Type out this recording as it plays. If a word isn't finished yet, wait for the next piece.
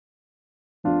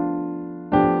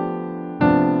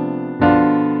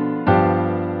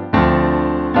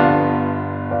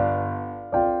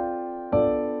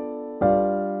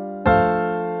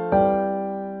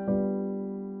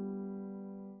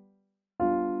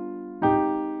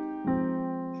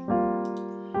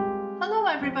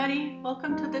everybody.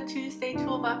 Welcome to the Tuesday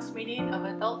Toolbox meeting of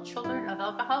Adult Children of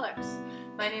Alcoholics.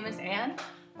 My name is Ann.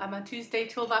 I'm a Tuesday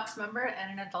Toolbox member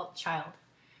and an adult child.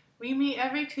 We meet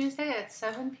every Tuesday at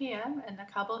 7 p.m. in the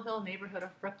Cobble Hill neighborhood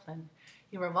of Brooklyn.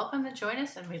 You are welcome to join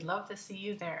us and we'd love to see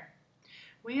you there.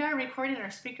 We are recording our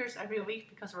speakers every week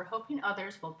because we're hoping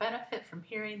others will benefit from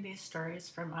hearing these stories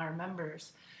from our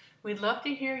members. We'd love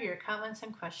to hear your comments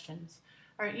and questions.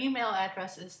 Our email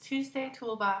address is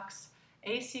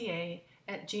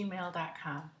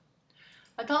tuesdaytoolboxaca@gmail.com.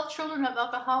 Adult Children of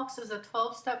Alcoholics is a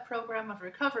 12-step program of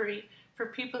recovery for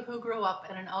people who grow up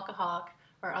in an alcoholic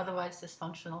or otherwise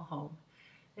dysfunctional home.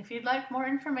 If you'd like more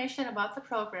information about the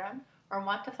program or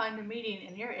want to find a meeting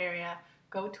in your area,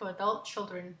 go to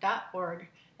adultchildren.org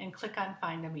and click on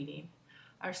Find a Meeting.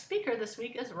 Our speaker this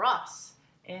week is Ross,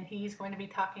 and he's going to be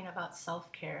talking about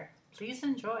self-care. Please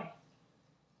enjoy.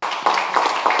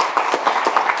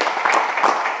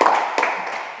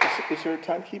 Is there a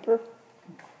timekeeper?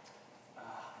 I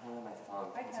don't know my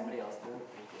phone. Can somebody else do it?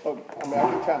 Oh, I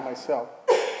can count myself.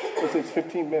 It's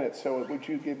 15 minutes, so would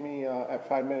you give me at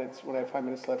 5 minutes, when I have 5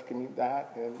 minutes left, give me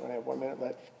that, and when I have 1 minute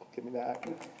left, give me that.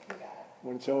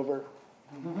 When it's over.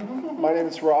 My name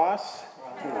is Ross.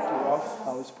 I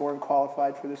was born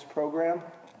qualified for this program.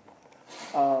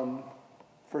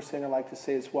 First thing I'd like to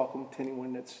say is welcome to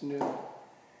anyone that's new.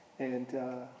 And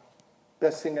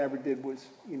best thing I ever did was,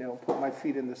 put my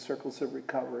feet in the circles of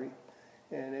recovery.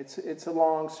 And it's a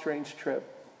long, strange trip,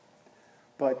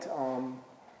 but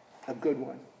a good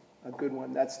one. A good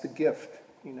one. That's the gift.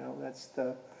 That's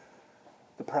the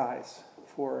prize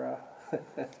for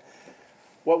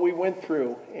what we went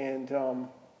through. And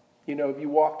if you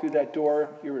walk through that door,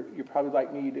 you're probably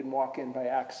like me. You didn't walk in by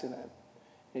accident,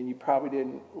 and you probably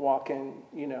didn't walk in,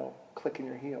 clicking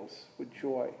your heels with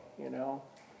joy.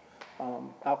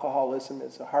 Alcoholism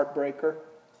is a heartbreaker,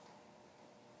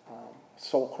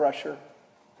 soul crusher,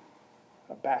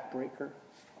 a backbreaker,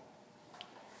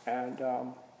 and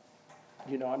I'm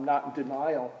not in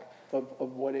denial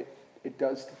of what it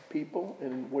does to people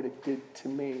and what it did to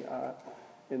me.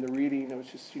 In the reading, it was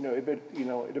just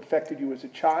it affected you as a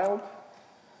child,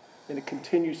 and it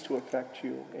continues to affect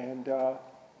you. And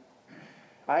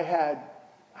I had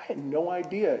no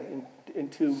idea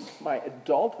into my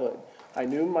adulthood. I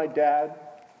knew my dad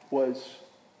was,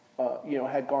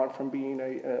 had gone from being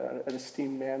an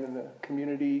esteemed man in the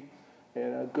community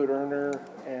and a good earner,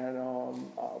 and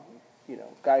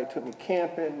guy who took me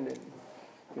camping and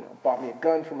bought me a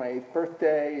gun for my 8th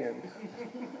birthday, and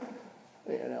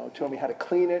told me how to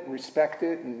clean it and respect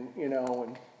it, and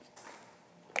and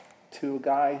to a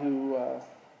guy who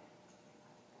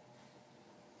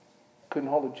couldn't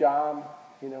hold a job,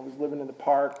 was living in the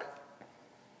park.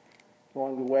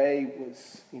 Along the way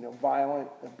was, violent,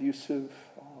 abusive,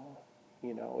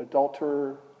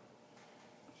 adulterer.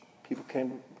 People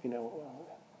came,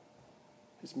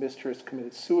 his mistress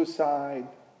committed suicide.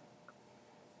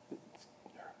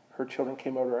 Her children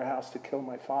came over to our house to kill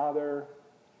my father.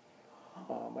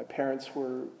 My parents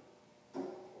were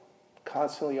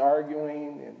constantly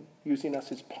arguing and using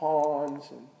us as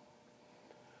pawns,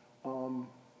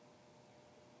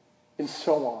 and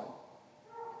so on.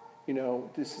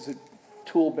 This is a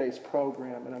tool-based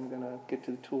program, and I'm going to get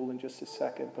to the tool in just a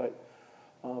second, but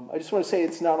I just want to say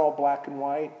it's not all black and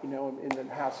white. In the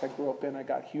house I grew up in, I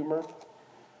got humor.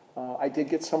 I did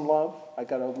get some love. I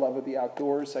got a love of the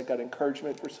outdoors. I got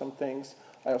encouragement for some things.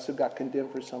 I also got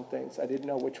condemned for some things. I didn't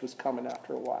know which was coming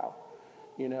after a while.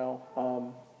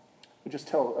 I'll just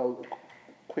tell a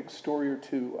quick story or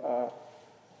two.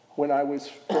 When I was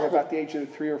from about the age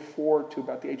of 3 or 4 to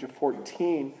about the age of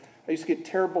 14, I used to get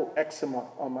terrible eczema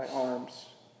on my arms,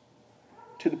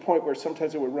 to the point where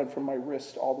sometimes it would run from my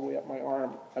wrist all the way up my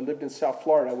arm. I lived in South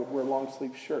Florida. I would wear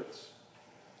long-sleeve shirts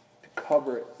to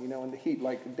cover it, in the heat,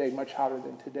 like a day much hotter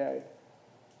than today.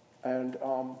 And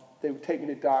they would take me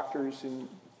to doctors and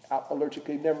allergic.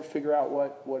 They'd never figure out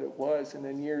what it was. And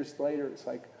then years later, it's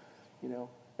like,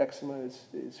 eczema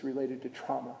is related to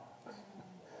trauma.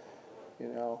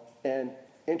 And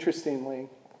interestingly,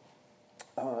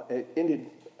 it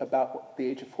ended about the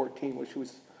age of 14, which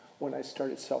was when I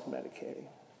started self-medicating.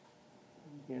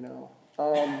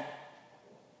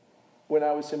 When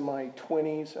I was in my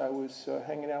 20s, I was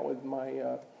hanging out with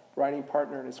my writing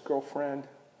partner and his girlfriend.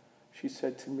 She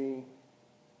said to me,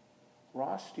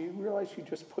 "Ross, do you realize you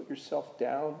just put yourself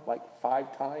down like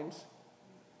 5 times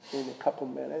in a couple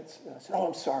minutes?" And I said, "Oh,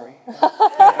 I'm sorry."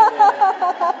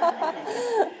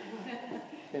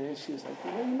 And then she was like,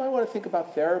 "You might want to think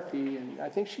about therapy." And I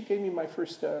think she gave me my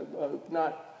first,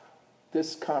 not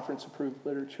this conference-approved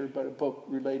literature, but a book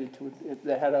related to it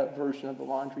that had a version of the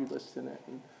laundry list in it.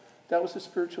 And that was a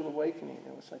spiritual awakening.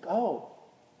 It was like, oh,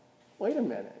 wait a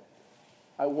minute.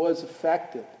 I was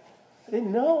affected. I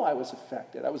didn't know I was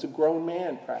affected. I was a grown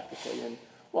man practically, and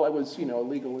well, I was, a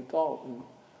legal adult, and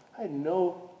I had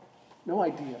no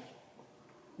idea,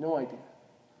 no idea.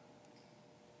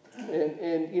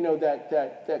 And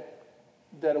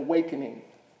that awakening,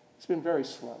 it's been very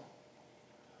slow,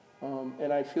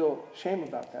 and I feel shame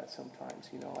about that sometimes.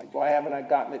 Like, why haven't I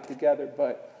gotten it together?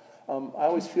 But I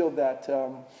always feel that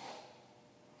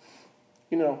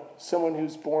someone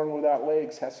who's born without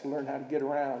legs has to learn how to get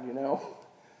around.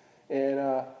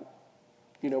 And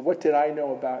what did I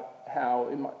know about how,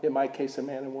 in my case, a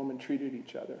man and woman treated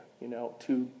each other?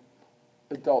 Two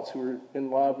adults who were in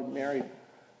love and married,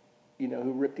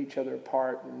 who ripped each other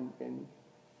apart, and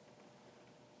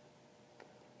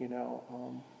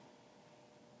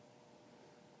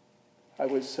I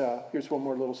was. Here's one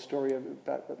more little story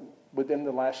about. Within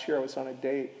the last year, I was on a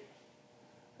date.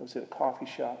 I was at a coffee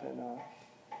shop, and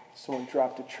someone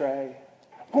dropped a tray.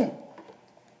 Boom!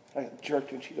 I got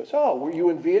jerked, and she goes, "Oh, were you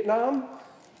in Vietnam?"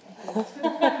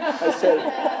 I said,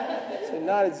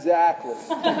 "Not exactly."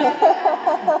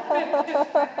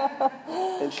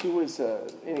 And she was,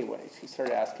 anyway, she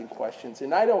started asking questions.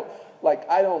 And I don't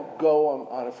go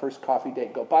on a first coffee date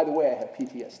and go, "By the way, I have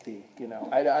PTSD."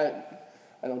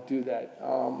 I don't do that.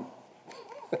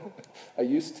 I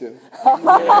used to.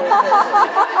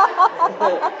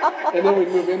 And then we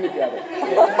move in together.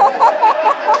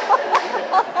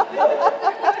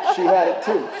 She had it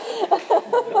too.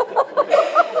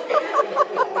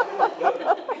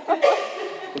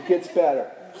 It gets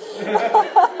better.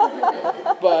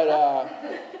 But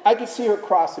I could see her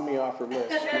crossing me off her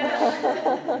list.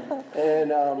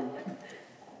 And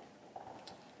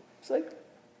it's like,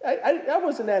 I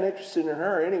wasn't that interested in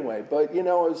her anyway, but, it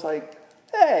was like,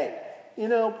 hey,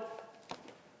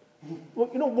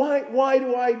 why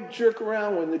do I jerk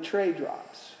around when the tray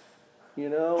drops?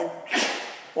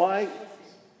 Why?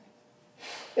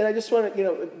 And I just want to,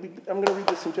 I'm going to read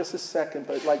this in just a second,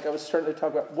 but I was starting to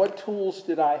talk about what tools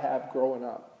did I have growing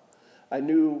up? I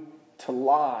knew to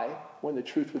lie when the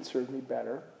truth would serve me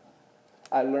better.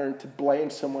 I learned to blame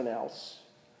someone else.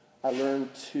 I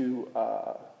learned to,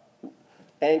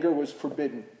 anger was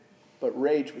forbidden, but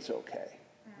rage was okay.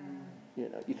 You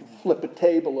could flip a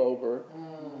table over.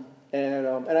 And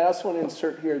I also want to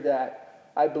insert here that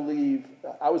I believe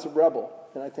I was a rebel,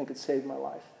 and I think it saved my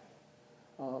life.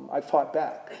 I fought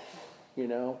back,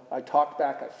 I talked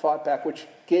back, I fought back, which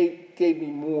gave me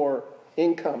more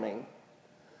incoming.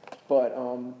 But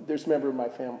there's a member of my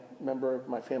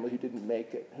family who didn't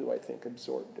make it, who I think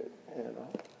absorbed it, and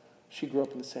she grew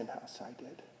up in the same house I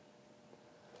did.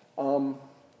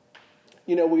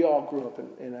 We all grew up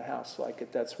in a house like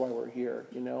it. That's why we're here.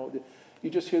 You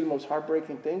just hear the most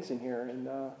heartbreaking things in here, and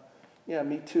yeah,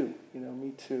 me too.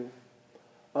 Me too.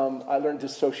 I learned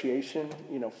dissociation,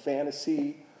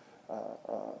 fantasy,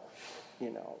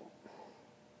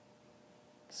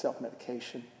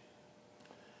 self-medication.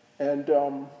 And,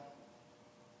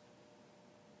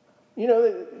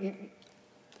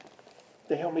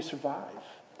 they helped me survive,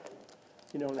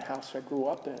 in the house I grew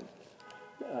up in.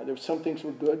 There were some things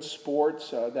were good,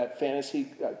 sports, that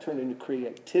fantasy turned into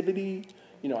creativity.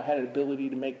 I had an ability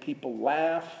to make people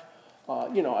laugh.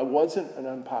 I wasn't an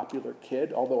unpopular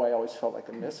kid, although I always felt like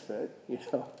a misfit.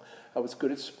 I was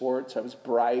good at sports. I was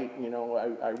bright.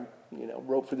 I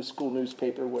wrote for the school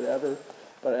newspaper, whatever.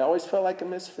 But I always felt like a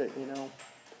misfit,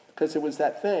 because it was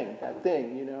that thing,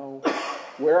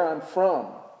 where I'm from.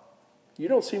 You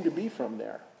don't seem to be from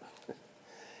there.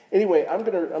 Anyway, I'm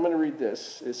gonna read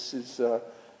this. This is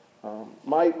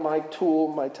my tool.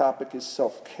 My topic is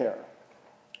self-care,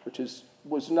 which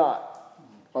was not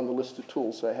on the list of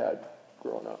tools I had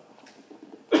growing up.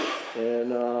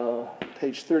 And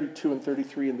page 32 and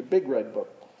 33 in the Big Red Book.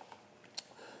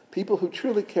 People who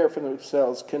truly care for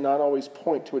themselves cannot always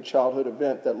point to a childhood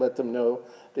event that let them know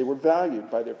they were valued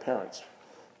by their parents,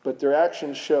 but their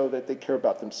actions show that they care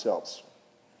about themselves.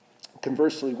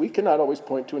 Conversely, we cannot always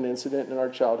point to an incident in our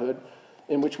childhood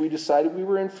in which we decided we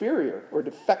were inferior or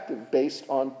defective based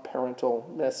on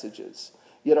parental messages.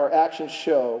 Yet our actions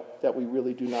show that we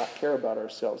really do not care about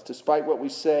ourselves. Despite what we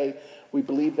say, we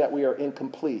believe that we are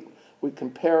incomplete. We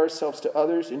compare ourselves to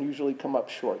others and usually come up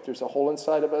short. There's a hole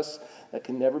inside of us that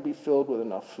can never be filled with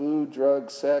enough food,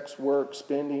 drugs, sex, work,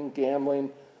 spending,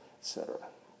 gambling, etc.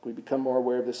 We become more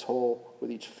aware of this hole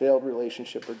with each failed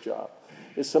relationship or job.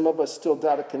 If some of us still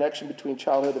doubt a connection between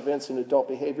childhood events and adult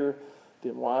behavior,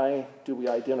 then why do we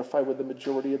identify with the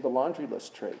majority of the laundry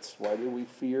list traits? Why do we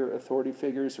fear authority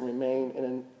figures and remain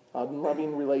in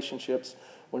unloving relationships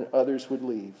when others would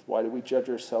leave? Why do we judge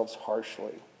ourselves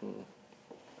harshly?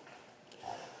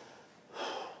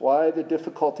 Why the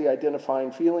difficulty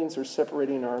identifying feelings or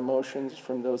separating our emotions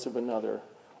from those of another?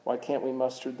 Why can't we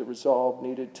muster the resolve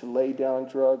needed to lay down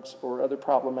drugs or other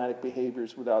problematic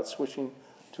behaviors without switching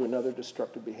to another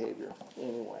destructive behavior?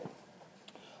 Anyway,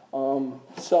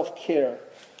 self-care,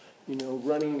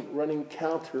 running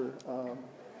counter.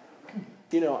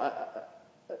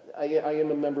 I am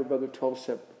a member of other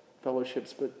 12-step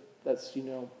fellowships, but that's,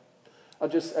 I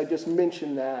just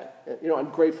mentioned that. I'm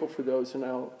grateful for those, and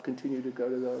I'll continue to go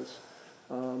to those.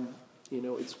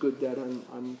 It's good that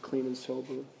I'm clean and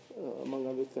sober, among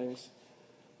other things.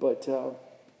 But,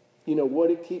 what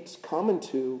it keeps coming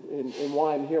to, and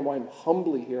why I'm here, why I'm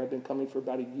humbly here. I've been coming for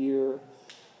about a year,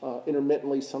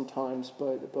 intermittently sometimes,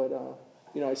 but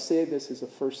I say this as a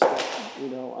first step.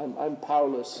 I'm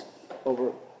powerless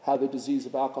over how the disease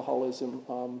of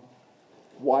alcoholism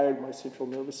wired my central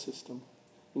nervous system.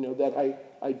 That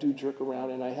I do jerk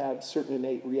around and I have certain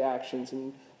innate reactions,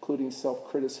 including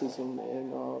self-criticism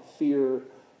and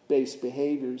fear-based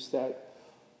behaviors that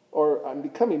I'm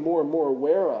becoming more and more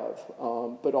aware of,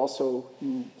 but also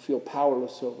you feel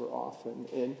powerless over often.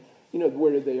 And,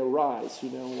 where do they arise?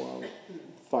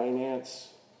 Finance,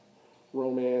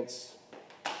 romance,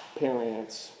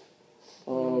 parents,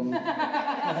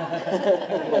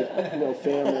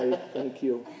 family, thank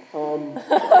you.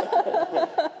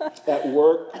 At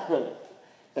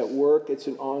work, it's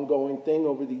an ongoing thing.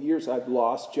 Over the years, I've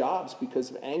lost jobs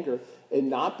because of anger, and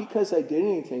not because I did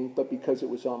anything, but because it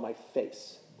was on my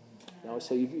face. Now I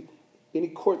say, if any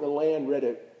court in the land read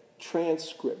a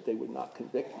transcript, they would not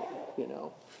convict me,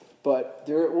 But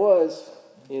there it was,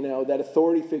 that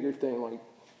authority figure thing,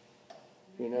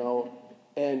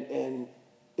 and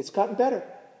it's gotten better.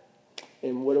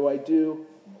 And what do?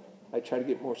 I try to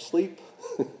get more sleep,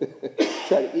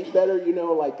 try to eat better,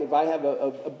 if I have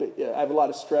I have a lot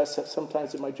of stress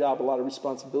sometimes at my job, a lot of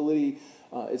responsibility.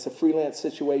 It's a freelance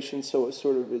situation, so it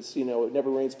sort of is, it never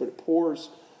rains but it pours.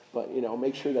 But,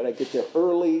 make sure that I get there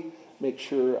early, make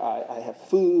sure I have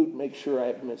food, make sure I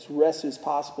have as rest as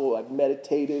possible. I've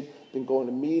meditated, been going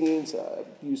to meetings,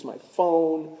 use my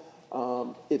phone.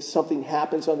 If something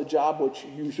happens on the job, which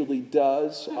usually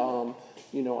does, I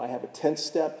have a 10th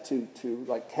step to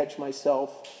catch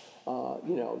myself,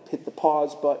 hit the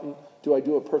pause button. Do I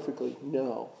do it perfectly?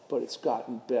 No, but it's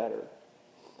gotten better.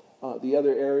 The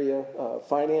other area,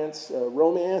 finance,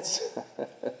 romance,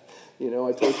 I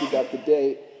told you about the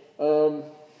date.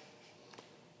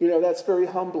 That's very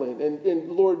humbling.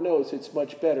 And Lord knows it's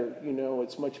much better.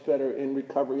 It's much better in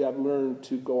recovery. I've learned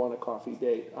to go on a coffee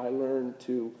date. I learned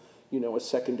to, a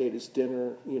second date is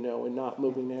dinner, and not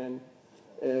moving in.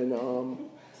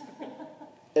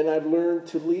 And I've learned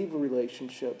to leave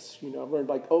relationships. I've learned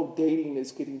dating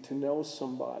is getting to know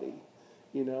somebody,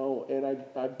 and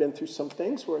I've been through some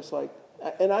things where it's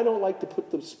and I don't like to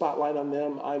put the spotlight on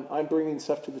them. I'm bringing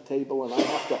stuff to the table and I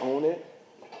have to own it,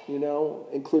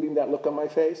 including that look on my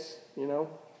face,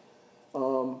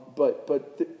 but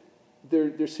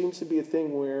there seems to be a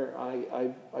thing where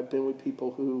I've been with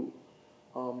people who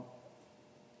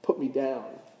put me down,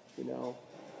 and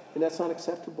that's not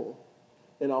acceptable.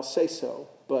 And I'll say so.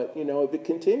 But, if it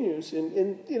continues,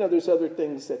 and there's other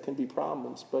things that can be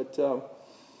problems. But, I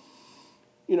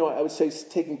would say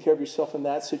taking care of yourself in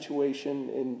that situation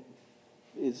and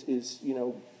is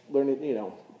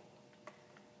learning,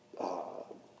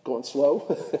 going slow.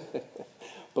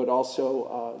 But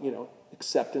also,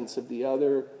 acceptance of the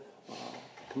other,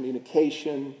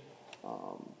 communication.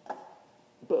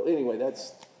 But anyway,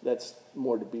 that's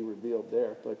more to be revealed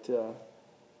there. But...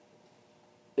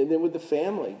 and then with the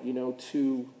family, I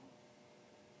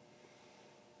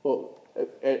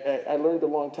learned a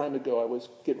long time ago, I was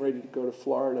getting ready to go to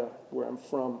Florida, where I'm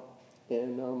from,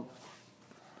 and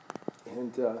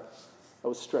I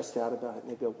was stressed out about it,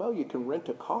 and they go, well, you can rent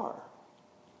a car.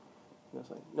 And I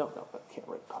was like, no, I can't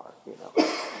rent a car, I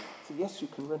said, yes, you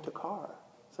can rent a car.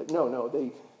 It's like, no,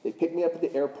 they pick me up at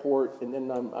the airport, and then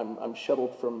I'm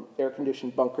shuttled from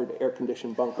air-conditioned bunker to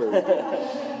air-conditioned bunker,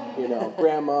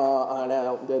 grandma on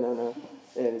out, and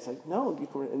it's like, no, you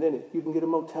can, and then you can get a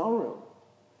motel room.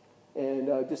 And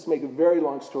just to make a very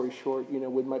long story short,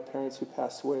 with my parents who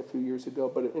passed away a few years ago,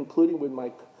 but including with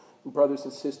my brothers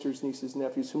and sisters, nieces,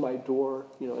 nephews, whom I adore,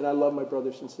 and I love my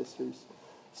brothers and sisters,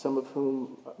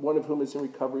 one of whom is in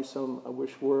recovery, some I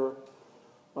wish were.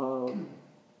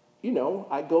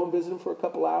 I go and visit them for a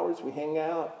couple hours. We hang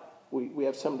out. We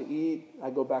have something to eat. I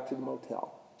go back to the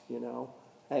motel,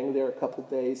 hang there a couple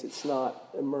days. It's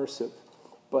not immersive.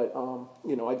 But,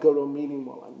 I go to a meeting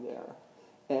while I'm there.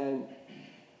 And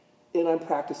I'm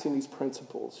practicing these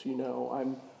principles,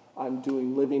 I'm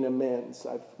doing living amends.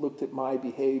 I've looked at my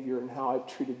behavior and how I've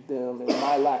treated them and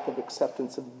my lack of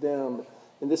acceptance of them.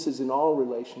 And this is in all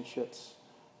relationships,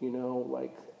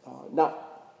 like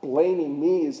not blaming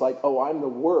me is like, oh, I'm the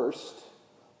worst,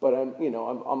 but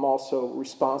I'm also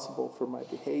responsible for my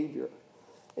behavior,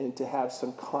 and to have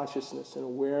some consciousness and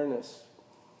awareness.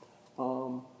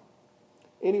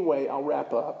 Anyway, I'll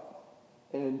wrap up,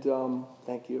 and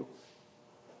thank you.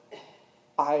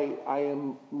 I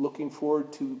am looking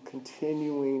forward to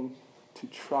continuing to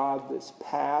trod this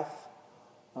path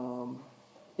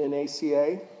in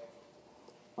ACA.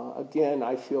 Again,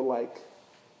 I feel like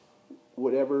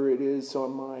whatever it is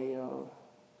on my,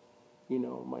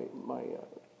 my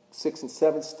 6th and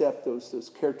 7th step,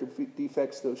 those character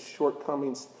defects, those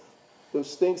shortcomings,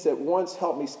 those things that once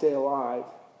helped me stay alive.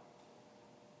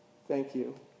 Thank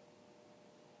you.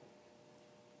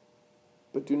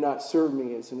 But do not serve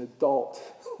me as an adult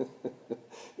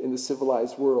in the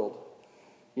civilized world.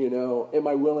 Am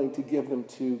I willing to give them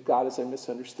to God as I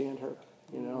misunderstand her?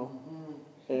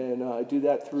 And I do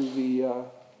that through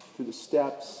the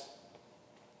steps,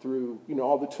 through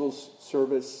all the tools,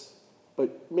 service,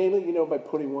 but mainly by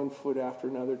putting one foot after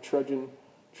another, trudging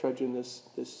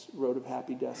this road of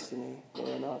happy destiny.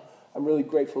 And I'm really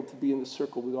grateful to be in the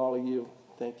circle with all of you.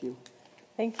 Thank you.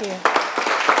 Thank you.